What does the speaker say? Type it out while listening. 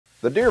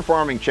The Deer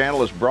Farming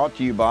Channel is brought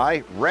to you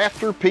by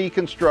Rafter P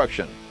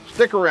Construction.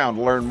 Stick around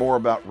to learn more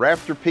about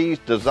Rafter P's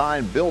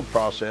design build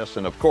process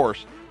and, of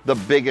course, the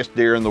biggest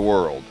deer in the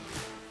world.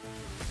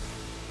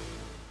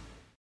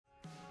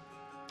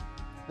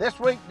 This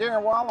week, Deer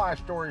and Wildlife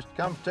Stories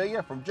comes to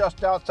you from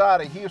just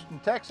outside of Houston,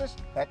 Texas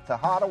at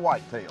Tajada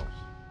Whitetails.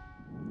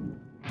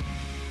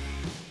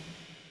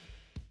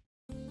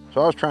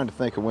 So I was trying to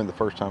think of when the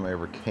first time I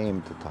ever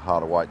came to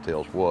Tajada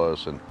Whitetails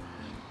was, and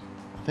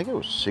I think it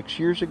was 6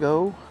 years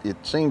ago. It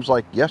seems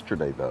like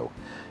yesterday though.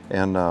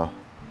 And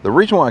the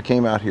reason why I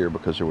came out here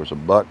because there was a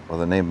buck by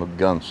the name of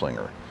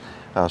Gunslinger.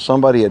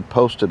 Somebody had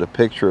posted a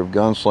picture of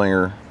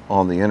Gunslinger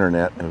on the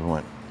internet and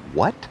went,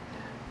 what?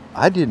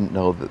 I didn't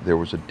know that there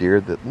was a deer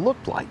that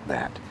looked like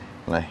that.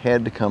 And I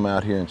had to come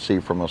out here and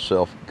see for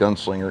myself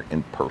Gunslinger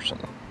in person.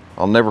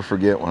 I'll never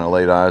forget when I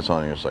laid eyes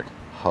on him, it's like,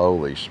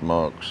 holy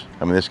smokes.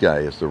 I mean, this guy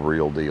is the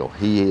real deal.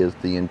 He is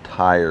the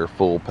entire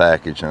full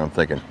package. And I'm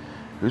thinking,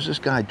 who's this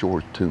guy,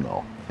 George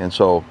Tuno? And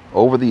so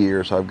over the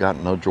years, I've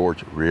gotten to know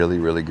George really,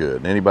 really good.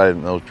 And anybody that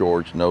knows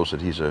George knows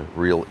that he's a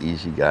real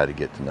easy guy to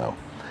get to know.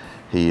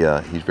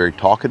 He's very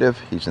talkative,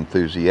 he's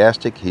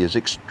enthusiastic, he is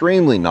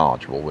extremely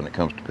knowledgeable when it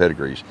comes to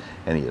pedigrees,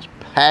 and he is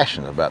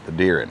passionate about the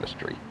deer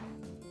industry.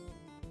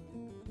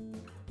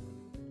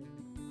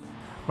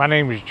 My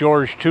name is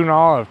George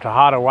Tuno of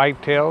Tajada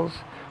Whitetails.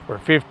 We're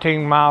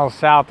 15 miles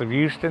south of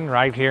Houston,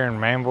 right here in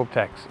Manvel,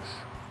 Texas.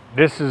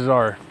 This is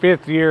our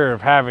 5th year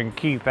of having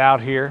Keith out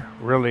here.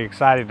 Really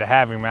excited to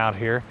have him out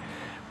here.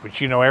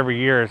 But you know, every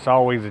year it's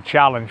always a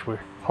challenge. We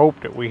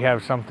hope that we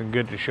have something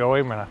good to show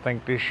him, and I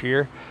think this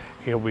year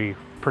he'll be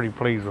pretty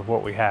pleased with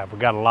what we have. We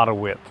got a lot of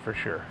width for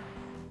sure.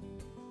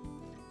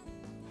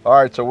 All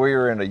right, so we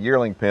are in a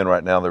yearling pen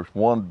right now. There's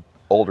one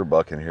older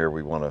buck in here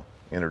we want to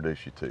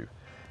introduce you to.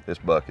 This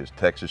buck is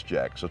Texas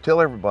Jack. So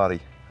tell everybody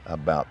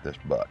about this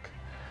buck.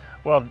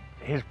 Well,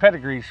 his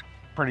pedigree's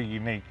pretty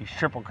unique. He's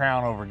triple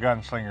crown over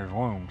Gunslinger's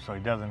womb, so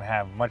he doesn't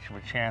have much of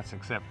a chance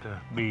except to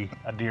be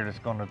a deer that's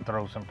going to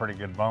throw some pretty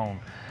good bone.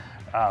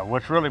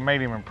 What's really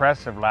made him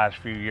impressive last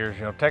few years,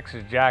 you know,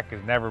 Texas Jack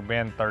has never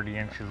been 30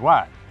 inches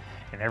wide.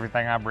 And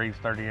everything I breed's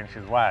 30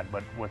 inches wide.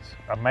 But what's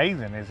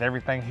amazing is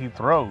everything he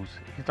throws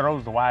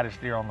the widest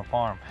deer on the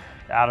farm.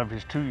 Out of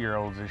his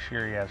 2-year-olds this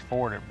year, he has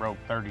 4 that broke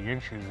 30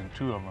 inches and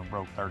 2 of them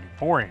broke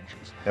 34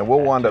 inches. And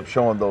we'll wind up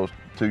showing those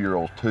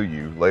 2-year-olds to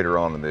you later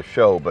on in this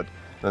show. But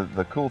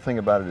the cool thing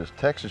about it is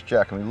Texas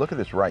Jack, I mean, look at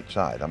his right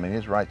side. I mean,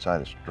 his right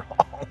side is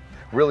strong,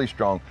 really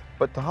strong.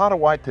 But Tajada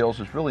Whitetails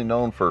is really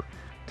known for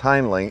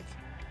time length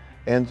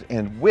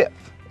and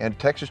width. And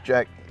Texas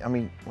Jack, I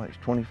mean, what, he's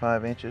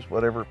 25 inches,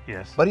 whatever.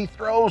 Yes. But he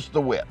throws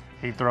the width.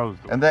 He throws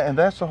the width. And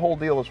that's the whole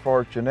deal as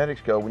far as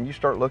genetics go. When you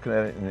start looking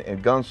at it,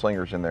 and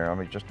Gunslinger's in there. I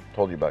mean, just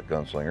told you about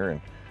Gunslinger,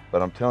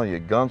 but I'm telling you,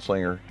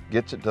 Gunslinger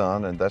gets it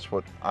done, and that's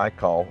what I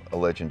call a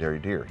legendary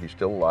deer. He's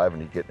still alive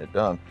and he's getting it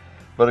done.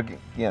 But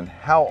again,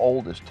 how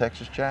old is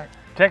Texas Jack?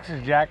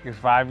 Texas Jack is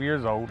 5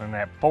 years old, and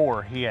at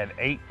 4, he had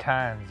 8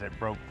 tines that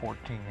broke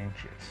 14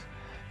 inches.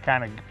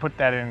 Kind of put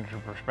that into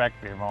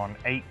perspective, on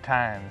 8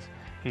 tines,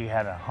 he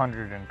had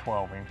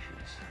 112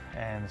 inches,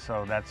 and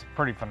so that's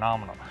pretty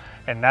phenomenal.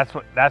 And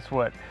that's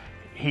what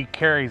he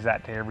carries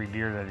that to every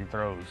deer that he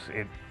throws.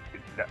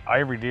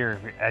 Every deer,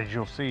 as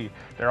you'll see,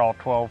 they're all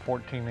 12,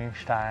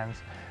 14-inch tines,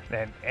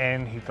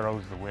 and he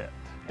throws the width,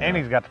 and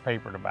he's got the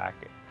paper to back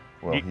it.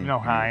 Well, you know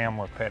how I am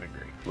with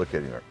pedigree. Look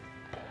at him.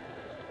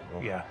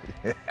 Oh. Yeah.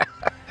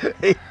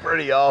 He's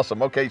pretty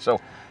awesome. Okay, so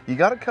you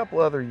got a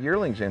couple other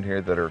yearlings in here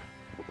that are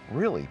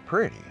really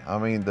pretty. I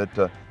mean,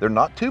 that they're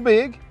not too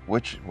big,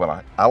 which,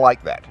 well, I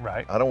like that.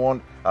 Right. I don't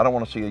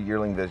want to see a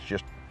yearling that's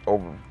just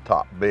over the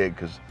top big,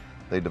 because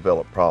they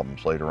develop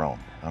problems later on.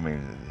 I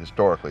mean,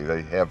 historically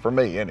they have, for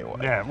me anyway.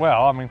 Yeah,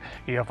 well, I mean,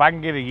 you know, if I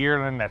can get a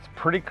yearling that's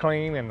pretty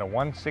clean in the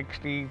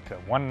 160 to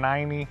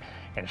 190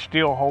 and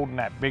still holding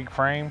that big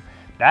frame,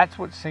 that's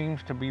what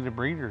seems to be the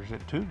breeders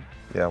at 2.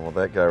 Yeah, well,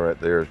 that guy right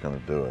there is going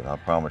to do it. I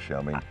promise you.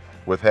 I mean,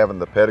 with having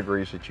the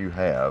pedigrees that you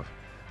have,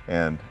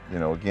 and, you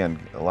know, again,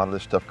 a lot of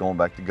this stuff going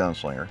back to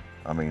Gunslinger.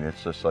 I mean,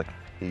 it's just like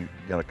he's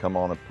going to come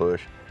on and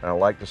push. And I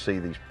like to see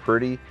these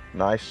pretty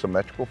nice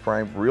symmetrical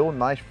frame, real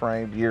nice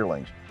framed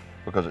yearlings,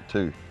 because at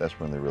 2, that's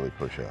when they really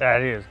push out.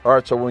 That is. All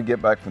right, so when we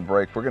get back from the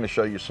break, we're going to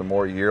show you some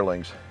more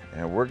yearlings,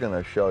 and we're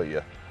going to show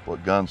you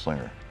what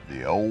Gunslinger,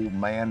 the old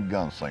man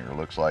Gunslinger,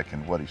 looks like.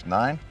 And what, he's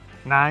 9?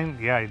 9,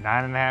 yeah, he's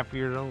 9.5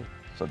 years old.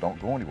 So don't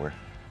go anywhere.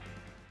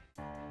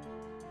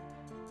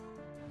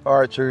 All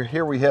right, so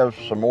here we have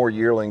some more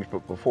yearlings,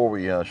 but before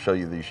we show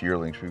you these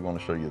yearlings, we want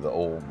to show you the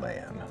old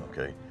man,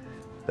 okay?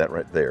 That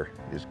right there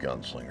is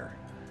Gunslinger.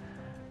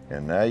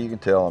 And now you can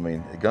tell, I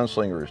mean,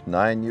 Gunslinger is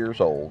 9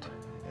 years old,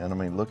 and I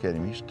mean, look at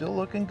him, he's still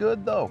looking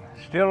good though.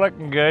 Still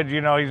looking good.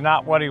 You know, he's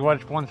not what he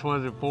once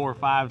was at 4,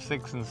 5,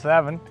 6, and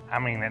 7. I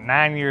mean, at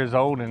 9 years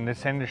old in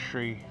this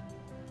industry,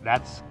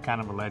 that's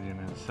kind of a legend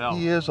in itself.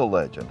 He is a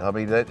legend. I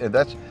mean,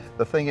 that's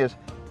the thing is,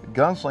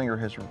 Gunslinger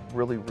has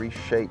really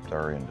reshaped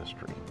our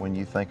industry when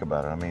you think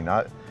about it. I mean,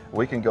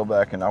 we can go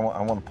back, and I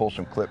want to pull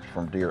some clips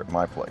from deer at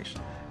my place.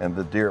 and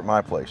the deer at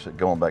my place,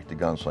 going back to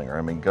Gunslinger.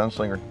 I mean,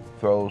 Gunslinger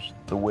throws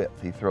the whip.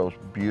 He throws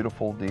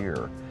beautiful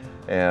deer.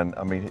 And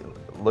I mean,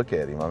 look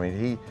at him. I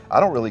mean, I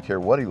don't really care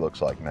what he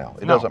looks like now.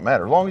 It doesn't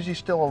matter. As long as he's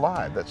still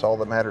alive, that's all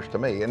that matters to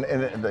me. And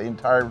the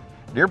entire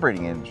deer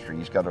breeding industry,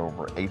 he's got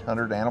over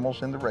 800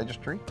 animals in the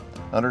registry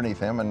underneath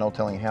him, and no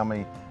telling how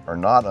many are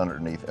not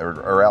underneath,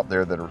 or out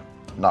there that are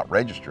not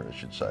registered, I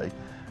should say.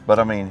 But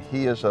I mean,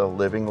 he is a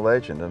living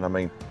legend. And I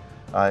mean,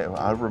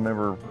 I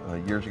remember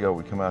years ago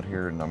we come out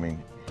here, and I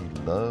mean,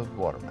 he loved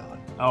watermelon.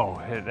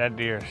 Oh, that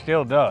deer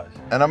still does.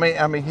 And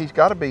I mean, he's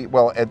got to be,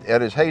 well,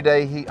 at his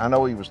heyday, I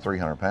know he was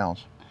 300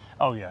 pounds.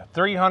 Oh yeah,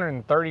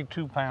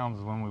 332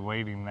 pounds when we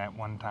weighed him that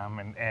one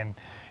time, and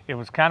it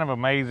was kind of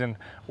amazing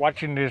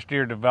watching this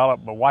deer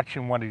develop, but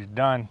watching what he's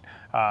done.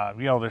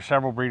 You know, there's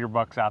several breeder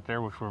bucks out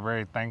there, which we're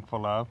very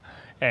thankful of,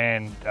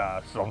 and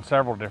on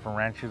several different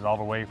ranches, all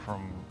the way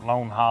from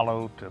Lone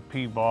Hollow to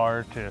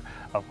P-Bar to,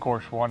 of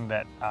course, one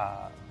that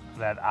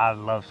I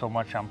love so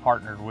much I'm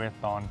partnered with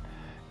on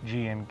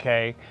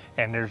G&K,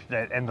 and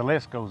the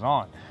list goes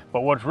on.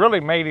 But what's really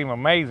made him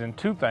amazing,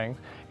 two things,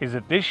 is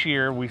that this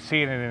year we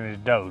see it in his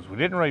does. We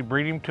didn't really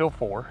breed him till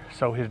 4,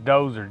 so his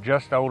does are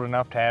just old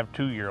enough to have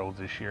 2-year-olds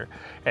this year.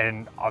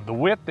 And the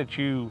whip that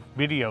you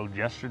videoed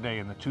yesterday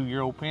in the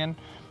 2-year-old pen,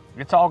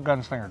 it's all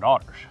Gunslinger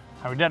daughters.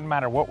 I mean, it doesn't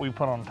matter what we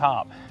put on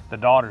top, the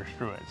daughters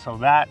threw it. So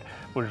that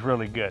was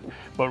really good.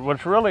 But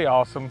what's really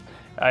awesome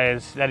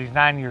is that he's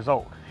 9 years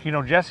old. You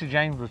know, Jesse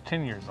James was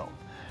 10 years old.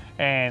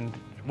 And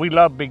we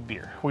love big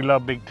deer. We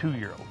love big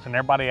 2-year-olds. And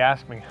everybody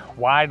asks me,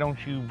 why don't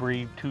you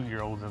breed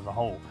 2-year-olds as a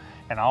whole?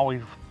 And I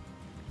always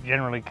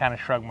generally kind of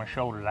shrug my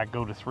shoulders. I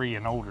go to 3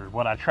 and older is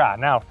what I try.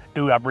 Now,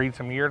 do I breed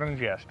some yearlings?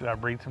 Yes. Do I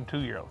breed some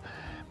 2-year-olds?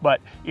 But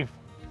if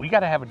we got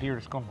to have a deer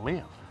that's going to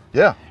live.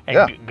 Yeah. And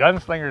yeah.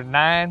 Gunslinger's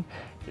 9,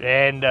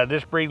 and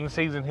this breeding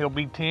season he'll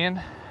be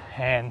 10,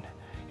 and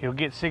he'll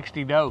get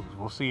 60 does.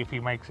 We'll see if he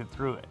makes it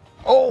through it.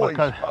 Oh,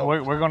 because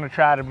we're going to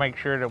try to make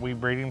sure that we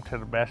breed him to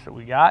the best that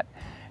we got.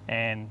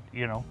 And,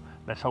 you know,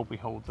 let's hope he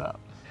holds up.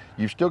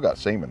 You've still got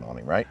semen on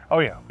him, right? Oh,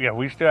 yeah. Yeah,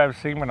 we still have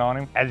semen on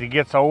him. As he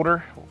gets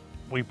older,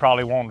 we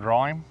probably won't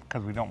draw him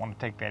because we don't want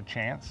to take that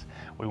chance.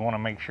 We want to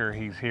make sure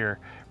he's here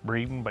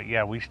breeding. But,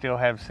 yeah, we still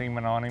have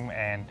semen on him.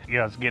 And, you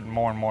know, it's getting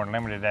more and more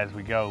limited as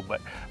we go.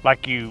 But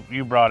like you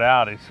brought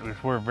out,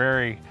 we're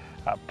very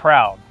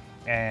proud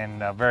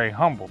and very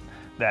humbled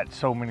that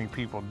so many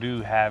people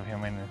do have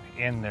him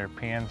in their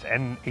pens.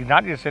 And he's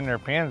not just in their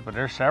pens, but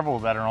there's several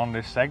that are on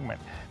this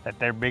segment that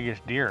their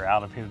biggest deer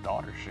out of his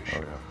daughters this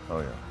year.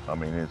 Oh yeah. I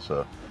mean, it's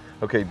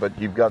okay, but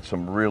you've got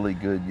some really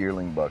good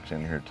yearling bucks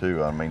in here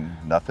too. I mean,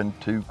 nothing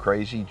too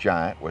crazy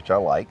giant, which I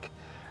like,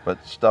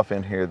 but stuff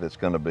in here that's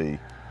going to be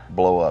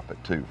blow up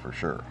at 2 for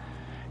sure.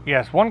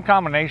 Yes, one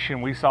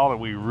combination we saw that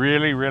we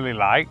really, really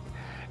liked.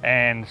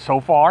 And so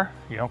far,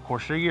 you know, of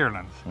course they're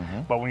yearlings,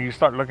 but when you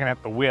start looking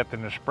at the width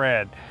and the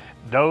spread,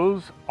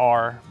 those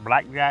are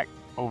Blackjack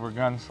over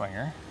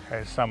Gunslinger,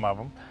 as some of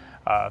them.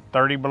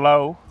 30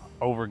 below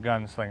over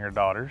Gunslinger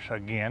daughters,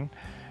 again,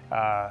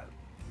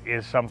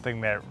 is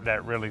something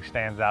that really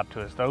stands out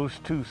to us. Those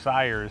 2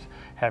 sires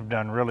have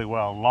done really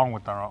well, along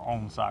with our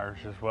own sires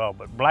as well.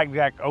 But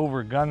Blackjack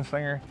over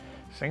Gunslinger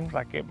seems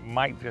like it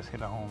might just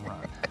hit a home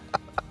run.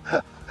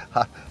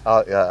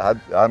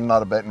 I'm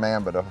not a betting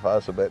man, but if I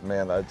was a betting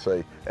man, I'd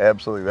say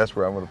absolutely that's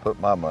where I'm going to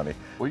put my money.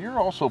 Well, you're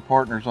also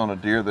partners on a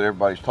deer that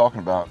everybody's talking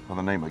about by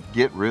the name of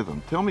Get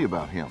Rhythm. Tell me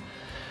about him.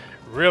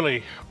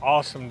 Really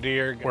awesome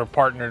deer. We're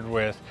partnered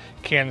with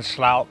Ken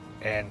Slout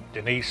and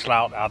Denise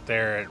Slout out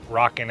there at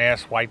Rockin'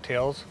 S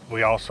Whitetails.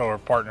 We also are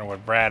partnered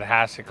with Brad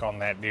Hassick on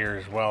that deer,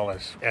 as well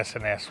as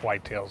S&S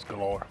Whitetails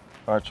galore.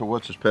 All right, so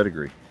what's his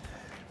pedigree?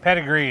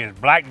 Pedigree is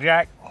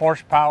Blackjack,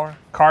 horsepower,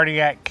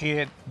 cardiac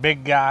kid,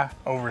 big guy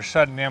over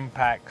sudden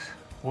impacts,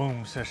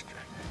 womb sister.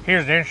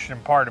 Here's the interesting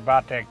part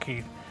about that,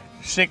 Keith.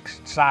 6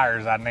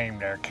 sires I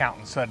named there,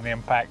 counting sudden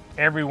impact.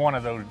 Every one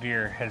of those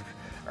deer has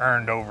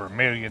earned over $1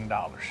 million.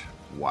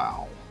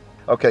 Wow.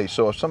 Okay,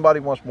 so if somebody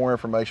wants more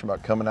information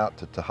about coming out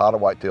to Tajada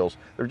Whitetails,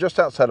 they're just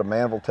outside of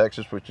Manvel,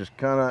 Texas, which is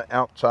kind of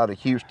outside of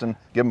Houston.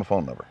 Give them a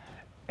phone number.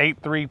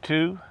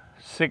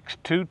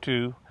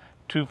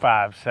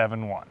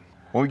 832-622-2571.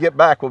 When we get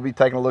back, we'll be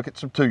taking a look at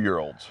some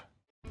 2-year-olds.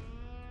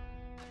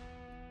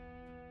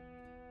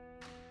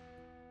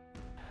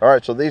 All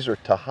right, so these are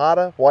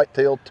Tajada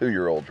Whitetail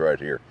 2-year-olds right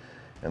here.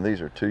 And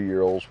these are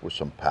 2-year-olds with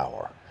some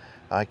power.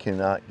 I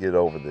cannot get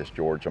over this,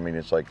 George. I mean,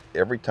 it's like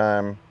every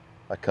time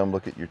I come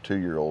look at your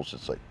 2-year-olds,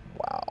 it's like,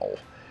 wow.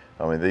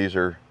 I mean, these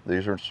are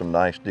some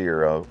nice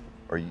deer. Are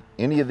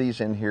any of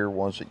these in here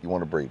ones that you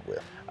want to breed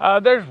with?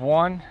 There's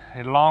one,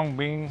 a long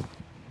beam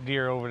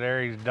deer over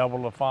there. He's double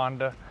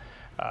LaFonda.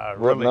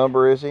 What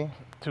number is he?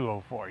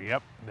 204,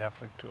 yep,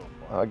 definitely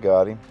 204. I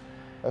got him.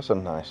 That's a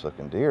nice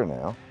looking deer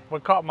now.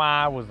 What caught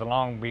my eye was the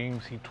long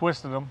beams. He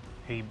twisted them.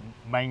 He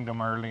banged them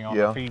early on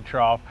the feed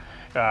trough.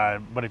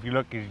 But if you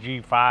look, his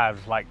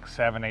G5's like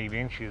 7-8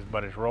 inches,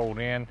 but it's rolled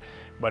in.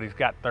 But he's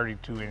got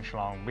 32-inch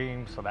long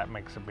beams, so that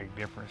makes a big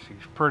difference.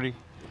 He's pretty,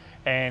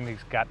 and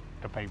he's got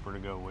the paper to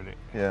go with it.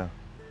 Yeah.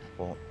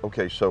 Well,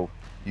 okay, so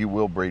you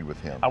will breed with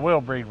him. I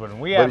will breed with him.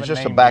 But it's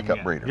just a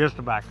backup breeder. Just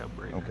a backup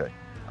breeder. Okay.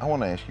 I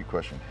want to ask you a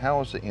question. How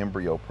has the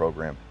embryo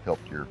program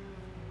helped your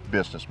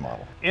business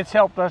model? It's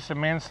helped us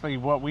immensely.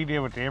 What we did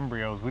with the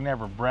embryos, we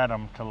never bred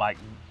them to like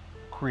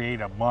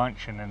create a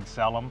bunch and then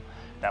sell them.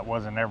 That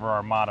wasn't ever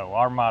our motto.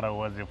 Our motto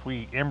was if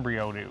we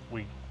embryoed it,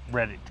 we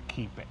bred it to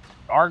keep it.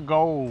 Our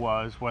goal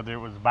was, whether it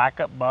was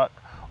backup buck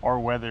or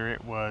whether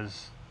it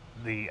was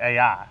the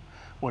AI,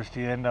 was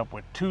to end up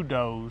with 2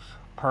 does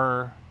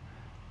per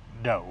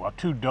doe, or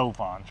 2 doe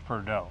fawns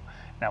per doe.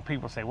 Now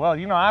people say, well,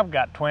 you know, I've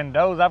got twin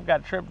does, I've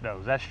got trip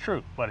does. That's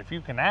true, but if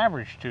you can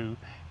average 2,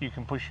 you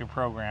can push your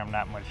program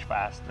that much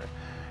faster.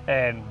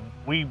 And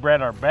we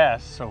bred our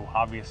best, so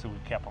obviously we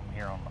kept them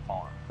here on the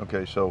farm.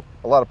 Okay, so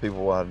a lot of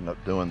people wind up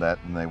doing that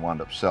and they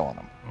wind up selling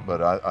them.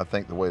 But I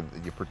think the way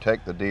that you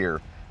protect the deer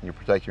and you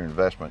protect your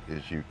investment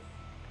is you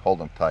hold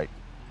them tight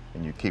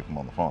and you keep them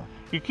on the farm.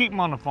 You keep them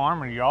on the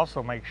farm, and you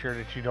also make sure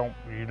that you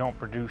don't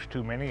produce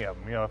too many of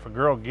them. You know, if a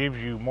girl gives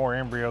you more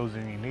embryos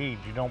than you need,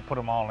 you don't put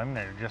them all in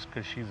there just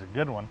because she's a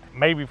good one.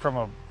 Maybe from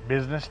a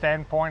business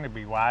standpoint, it'd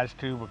be wise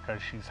to,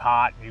 because she's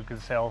hot, you can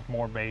sell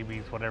more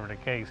babies, whatever the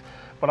case.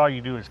 But all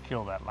you do is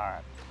kill that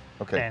line.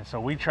 Okay. And so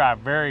we try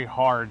very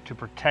hard to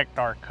protect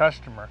our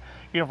customer.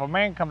 You know, if a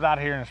man comes out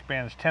here and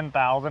spends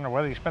 $10,000 or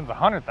whether he spends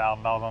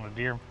 $100,000 on a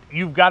deer,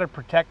 you've got to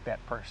protect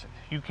that person.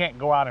 You can't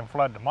go out and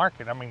flood the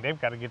market. I mean, they've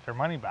got to get their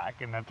money back.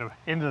 And at the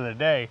end of the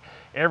day,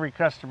 every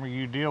customer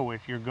you deal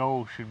with, your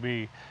goal should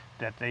be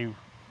that they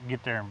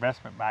get their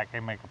investment back, they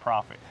make a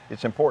profit.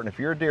 It's important, if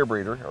you're a deer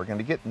breeder or going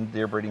to get in the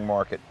deer breeding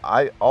market,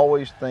 I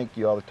always think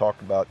you ought to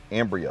talk about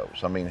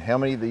embryos. I mean, how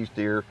many of these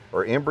deer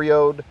are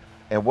embryoed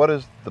and what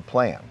is the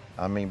plan?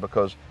 I mean,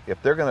 because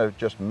if they're going to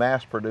just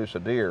mass produce a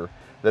deer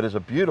that is a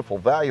beautiful,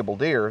 valuable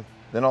deer,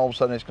 then all of a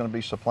sudden it's going to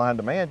be supply and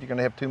demand. You're going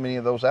to have too many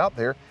of those out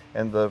there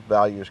and the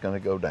value is going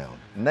to go down.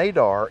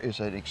 Nadar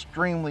is an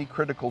extremely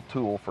critical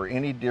tool for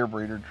any deer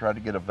breeder to try to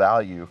get a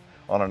value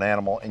on an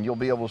animal, and you'll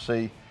be able to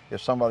see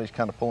if somebody's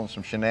kind of pulling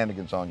some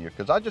shenanigans on you,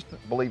 because I just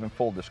believe in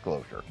full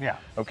disclosure. Yeah.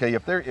 Okay,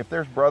 if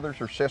there's brothers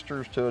or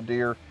sisters to a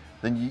deer,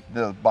 then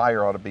the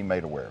buyer ought to be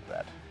made aware of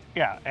that.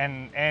 Yeah,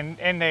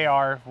 and they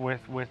are with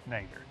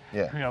Nader.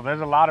 Yeah. You know,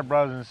 there's a lot of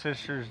brothers and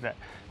sisters that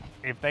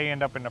if they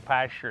end up in the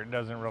pasture, it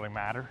doesn't really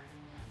matter.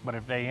 But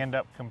if they end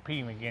up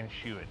competing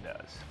against you, it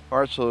does. All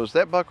right, so is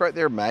that buck right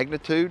there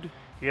Magnitude?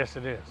 Yes,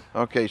 it is.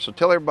 Okay, so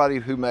tell everybody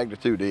who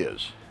Magnitude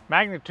is.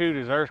 Magnitude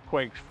is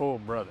Earthquake's full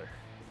brother.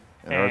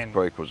 And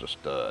Earthquake was a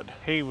stud.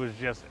 He was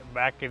just,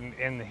 back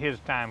in his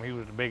time, he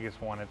was the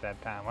biggest one at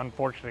that time.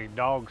 Unfortunately,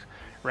 dogs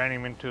ran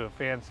him into a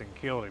fence and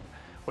killed him.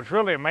 What's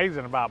really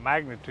amazing about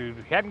Magnitude,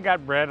 he hadn't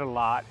got bred a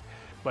lot,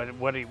 but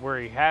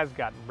where he has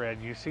gotten bred,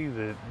 you see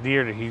the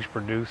deer that he's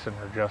producing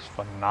are just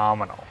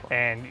phenomenal.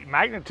 And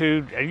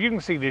Magnitude, as you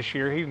can see this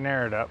year, he's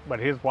narrowed up, but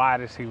his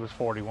widest, he was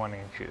 41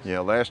 inches. Yeah,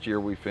 last year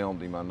we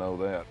filmed him, I know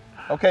that.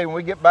 Okay, when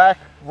we get back,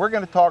 we're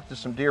going to talk to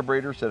some deer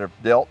breeders that have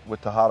dealt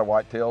with Tajada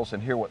Whitetails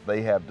and hear what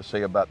they have to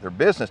say about their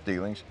business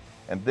dealings,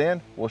 and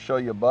then we'll show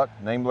you a buck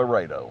named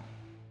Laredo.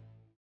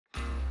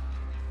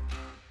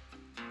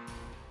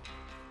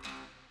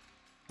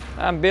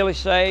 I'm Billy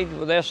Sage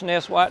with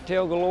S&S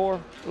Whitetail Galore,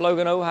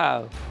 Logan,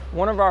 Ohio.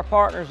 One of our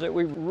partners that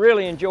we've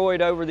really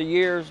enjoyed over the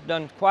years,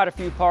 done quite a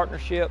few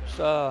partnerships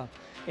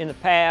in the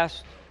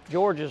past.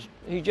 George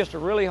he's just a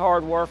really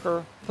hard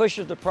worker,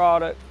 pushes the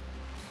product.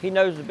 He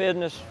knows the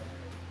business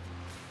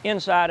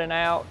inside and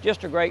out.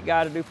 Just a great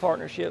guy to do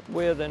partnership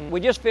with, and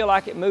we just feel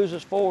like it moves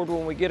us forward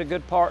when we get a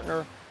good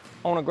partner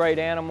on a great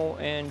animal,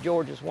 and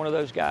George is one of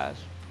those guys.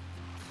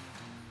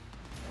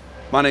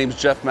 My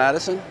name's Jeff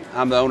Madison.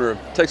 I'm the owner of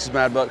Texas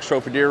Mad Bucks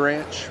Trophy Deer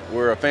Ranch.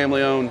 We're a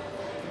family-owned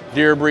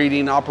deer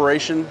breeding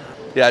operation.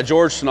 Yeah,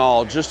 George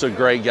Snall, just a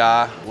great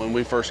guy. When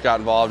we first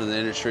got involved in the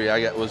industry,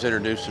 I was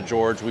introduced to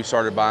George. We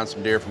started buying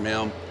some deer from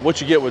him.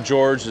 What you get with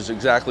George is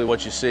exactly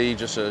what you see,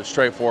 just a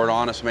straightforward,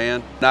 honest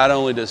man. Not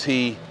only does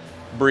he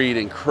breed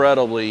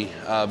incredibly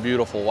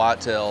beautiful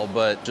whitetail,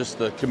 but just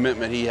the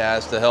commitment he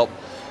has to help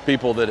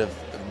people that have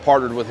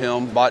partnered with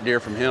him, bought deer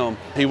from him.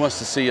 He wants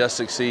to see us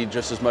succeed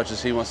just as much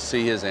as he wants to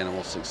see his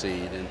animals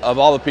succeed. And of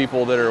all the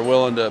people that are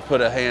willing to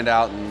put a hand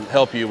out and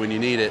help you when you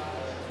need it,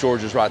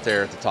 George is right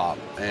there at the top.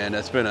 And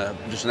it's been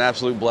just an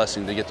absolute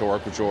blessing to get to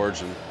work with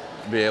George and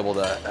be able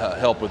to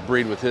help with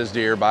breed with his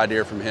deer, buy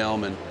deer from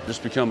him, and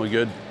just become a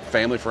good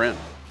family friend.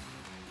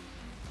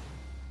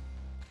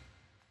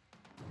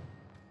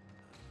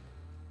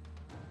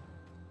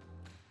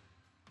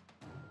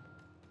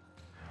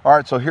 All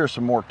right, so here's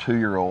some more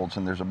 2-year-olds,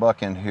 and there's a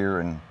buck in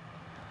here, and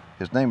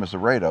his name is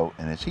Laredo,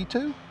 and is he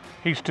 2?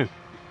 He's 2.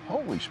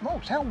 Holy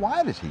smokes, how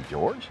wide is he,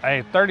 George?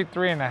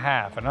 33 and a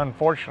half, and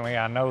unfortunately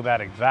I know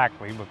that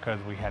exactly because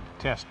we had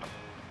to test him.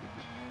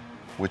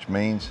 Which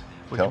means?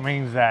 Which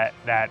means that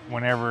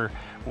whenever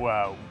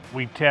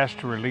we test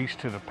to release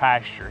to the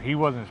pasture, he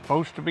wasn't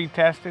supposed to be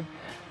tested,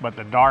 but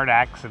the dart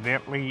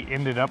accidentally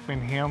ended up in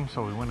him,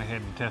 so we went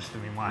ahead and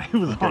tested him while he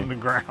was on the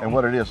ground. And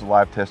what it is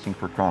live testing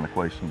for chronic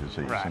wasting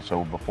disease. Right. And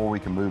so before we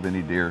can move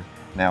any deer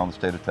now in the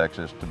state of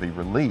Texas to be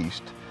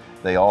released,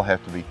 they all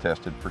have to be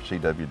tested for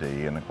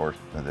CWD, and of course,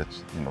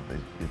 that's, you know,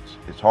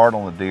 it's hard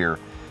on the deer.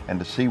 And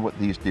to see what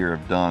these deer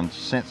have done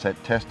since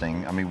that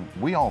testing, I mean,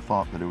 we all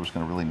thought that it was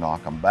going to really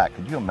knock them back.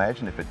 Could you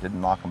imagine if it didn't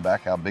knock them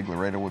back, how big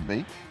Laredo would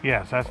be?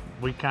 Yes,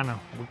 we kind of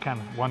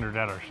wondered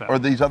that ourselves. Or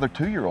these other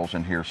 2-year-olds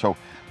in here. So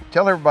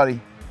tell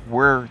everybody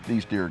where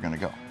these deer are going to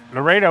go.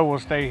 Laredo will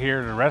stay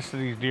here. The rest of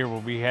these deer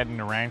will be heading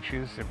to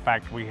ranches. In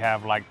fact, we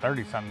have like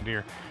 30-something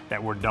deer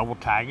that we're double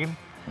tagging.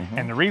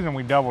 And the reason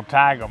we double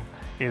tag them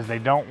is they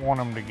don't want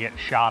them to get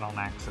shot on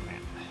accident.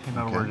 In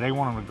other words, they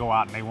want them to go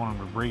out and they want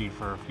them to breed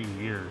for a few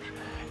years.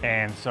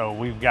 And so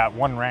we've got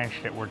one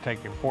ranch that we're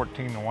taking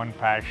 14 to one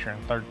pasture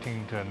and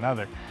 13 to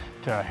another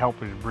to help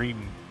his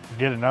breeding.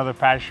 Did another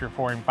pasture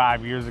for him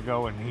 5 years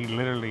ago, and he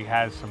literally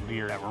has some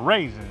deer that were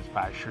raised in his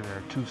pasture.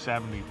 They're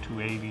 270,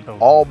 280.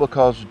 All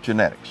because of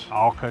genetics.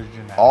 All because of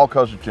genetics. All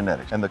because of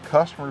genetics. And the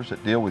customers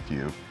that deal with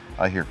you,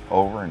 I hear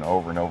over and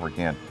over and over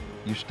again,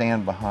 you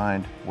stand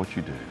behind what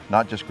you do.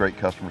 Not just great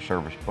customer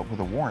service, but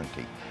with a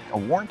warranty. A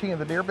warranty in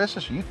the deer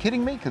business? Are you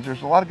kidding me? Because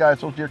there's a lot of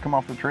guys, those deer come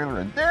off the trailer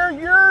and they're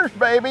yours,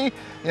 baby.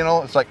 You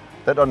know, it's like,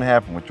 that doesn't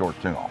happen with George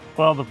Tunall.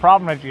 Well, the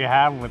problem that you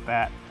have with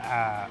that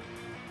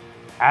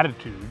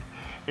attitude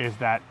is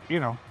that, you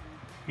know,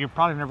 you're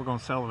probably never going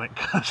to sell to that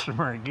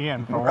customer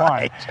again, for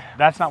one.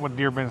 That's not what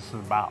deer business is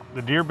about.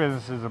 The deer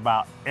business is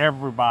about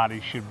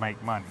everybody should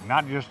make money.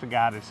 Not just the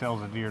guy that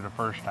sells a deer the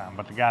first time,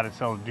 but the guy that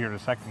sells a deer the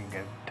second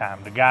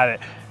time, the guy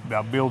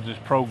that builds his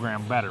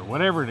program better.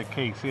 Whatever the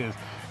case is,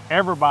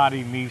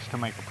 everybody needs to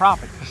make a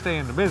profit to stay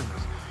in the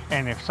business.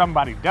 And if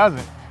somebody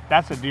doesn't,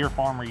 that's a deer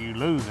farmer you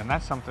lose, and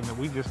that's something that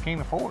we just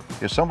can't afford.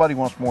 If somebody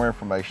wants more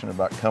information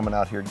about coming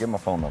out here, give them a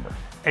phone number.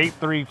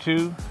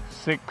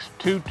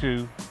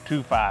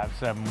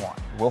 832-622-2571.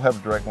 We'll have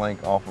a direct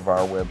link off of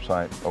our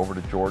website over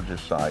to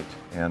George's site.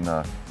 And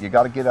you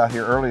got to get out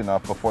here early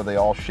enough before they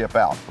all ship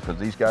out, because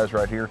these guys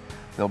right here,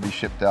 they'll be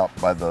shipped out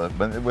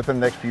within the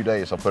next few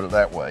days, I'll put it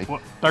that way.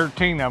 Well,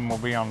 13 of them will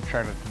be on the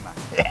trailer tonight.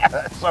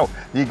 Yeah, so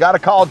you got to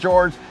call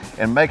George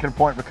and make an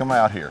appointment to come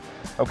out here.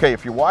 Okay,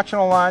 if you're watching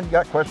online, you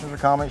got questions or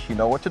comments, you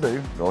know what to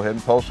do. Go ahead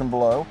and post them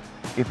below.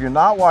 If you're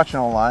not watching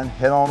online,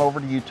 head on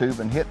over to YouTube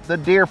and hit the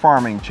Deer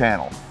Farming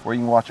channel, where you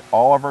can watch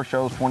all of our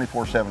shows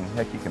 24/7.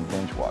 Heck, you can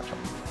binge watch them.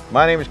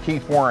 My name is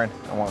Keith Warren.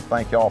 I want to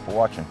thank y'all for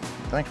watching.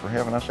 Thanks for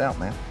having us out,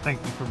 man.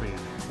 Thank you for being here.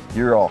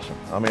 You're awesome.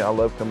 I mean, I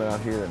love coming out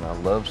here, and I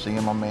love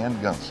seeing my man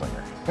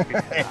Gunslinger.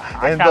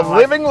 And the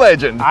living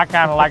legend. I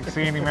kind of like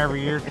seeing him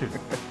every year, too.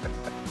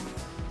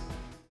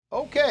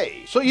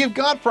 Okay, so you've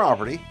got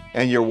property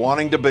and you're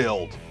wanting to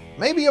build.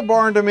 Maybe a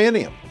barn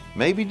dominium,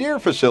 maybe deer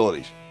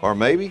facilities, or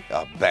maybe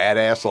a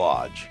badass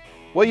lodge.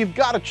 Well, you've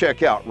got to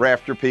check out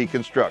Rafter P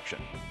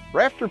Construction.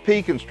 Rafter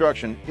P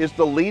Construction is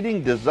the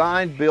leading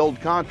design build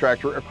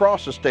contractor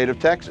across the state of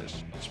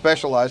Texas.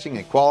 Specializing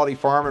in quality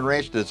farm and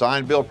ranch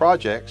design build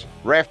projects,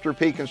 Rafter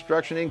P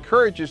Construction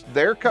encourages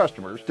their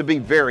customers to be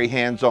very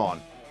hands-on,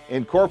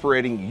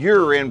 incorporating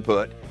your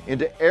input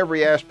into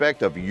every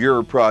aspect of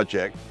your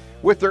project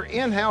with their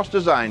in-house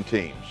design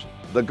teams.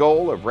 The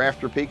goal of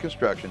Rafter P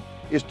Construction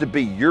is to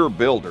be your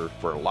builder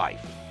for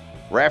life.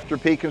 Rafter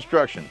P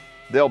Construction,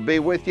 they'll be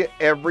with you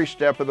every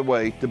step of the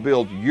way to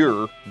build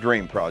your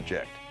dream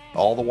project.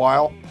 All the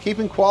while,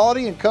 keeping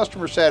quality and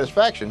customer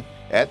satisfaction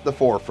at the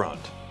forefront.